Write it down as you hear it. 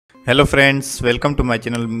Hello friends, welcome to my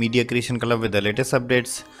channel Media Creation Club with the latest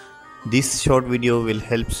updates. This short video will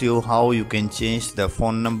help you how you can change the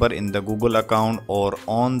phone number in the Google account or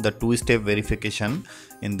on the two-step verification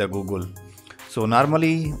in the Google. So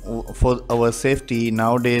normally for our safety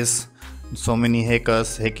nowadays, so many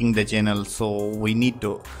hackers hacking the channel, so we need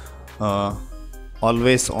to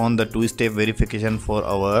always on the two-step verification for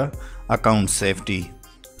our account safety.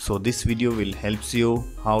 So this video will help you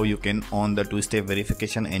how you can on the two-step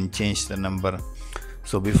verification and change the number.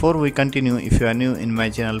 So before we continue, if you are new in my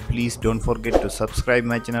channel, please don't forget to subscribe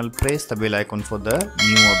my channel, press the bell icon for the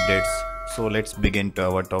new updates. So let's begin to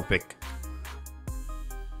our topic.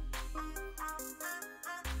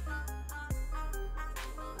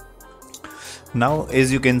 Now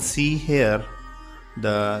as you can see here,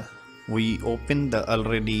 we open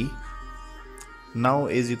already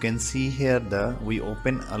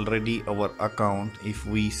our account. If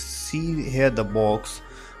we see here the box,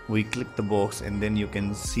 we click the box and then you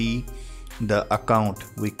can see the account.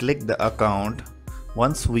 We click the account.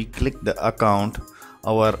 Once we click the account,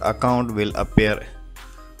 our account will appear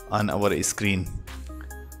on our screen.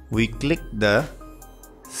 We click the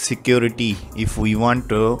security if we want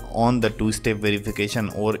to on the two-step verification,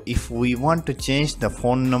 or if we want to change the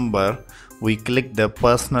phone number, we click the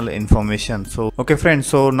personal information. So okay friends,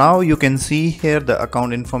 so now you can see here the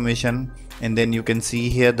account information, and then you can see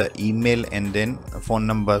here the email and then phone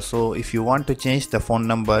number. So if you want to change the phone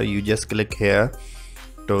number, you just click here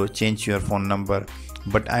to change your phone number.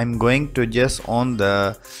 But I'm going to just on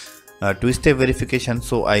the two-step verification,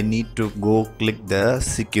 so I need to go click the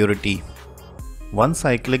security. Once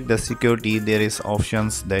I click the security, there is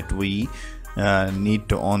options that we need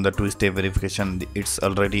to on the two-step verification. It's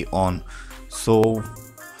already on, so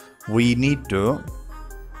we need to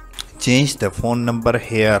change the phone number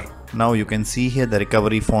here. Now you can see here the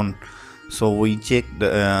recovery phone. So we check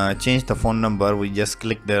the change the phone number. We just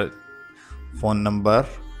click the phone number,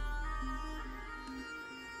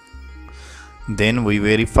 then we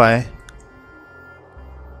verify.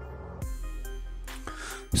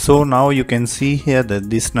 So now you can see here that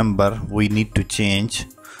this number we need to change.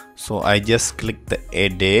 So I just click the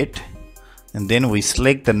edit, and then we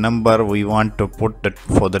select the number we want to put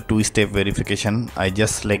for the two-step verification. I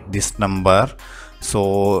just select this number,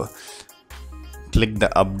 so click the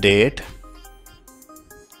update.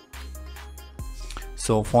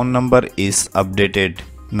 So phone number is updated.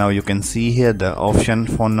 Now you can see here the option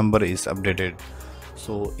phone number is updated.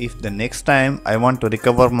 So if the next time I want to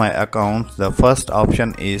recover my account, the first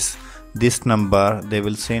option is this number. They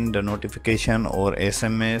will send a notification or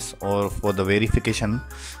SMS, or for the verification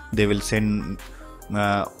they will send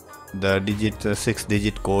the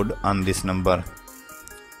 6-digit code on this number.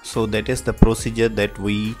 So that is the procedure that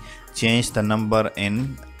we change the number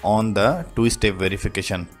in on the two-step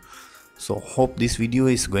verification. So hope this video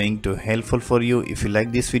is going to helpful for you. If you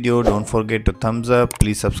like this video, don't forget to thumbs up.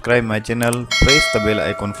 Please subscribe my channel, press the bell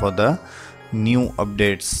icon for the new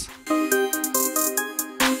updates.